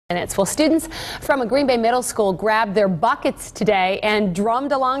Well, students from a Green Bay middle school grabbed their buckets today and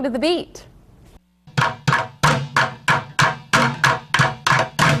drummed along to the beat.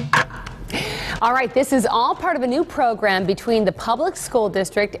 All right, this is all part of a new program between the public school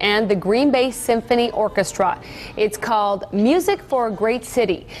district and the Green Bay Symphony Orchestra. It's called Music for a Great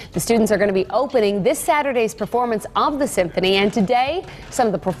City. The students are going to be opening this Saturday's performance of the symphony, and today some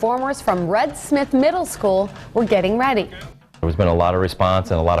of the performers from Red Smith Middle School were getting ready. There's been a lot of response,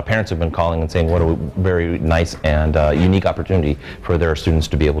 and a lot of parents have been calling and saying what a very nice and unique opportunity for their students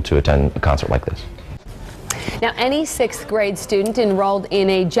to be able to attend a concert like this. Now, any 6th grade student enrolled in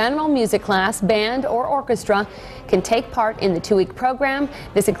a general music class, band, or orchestra can take part in the 2-week program.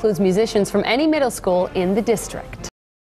 This includes musicians from any middle school in the district.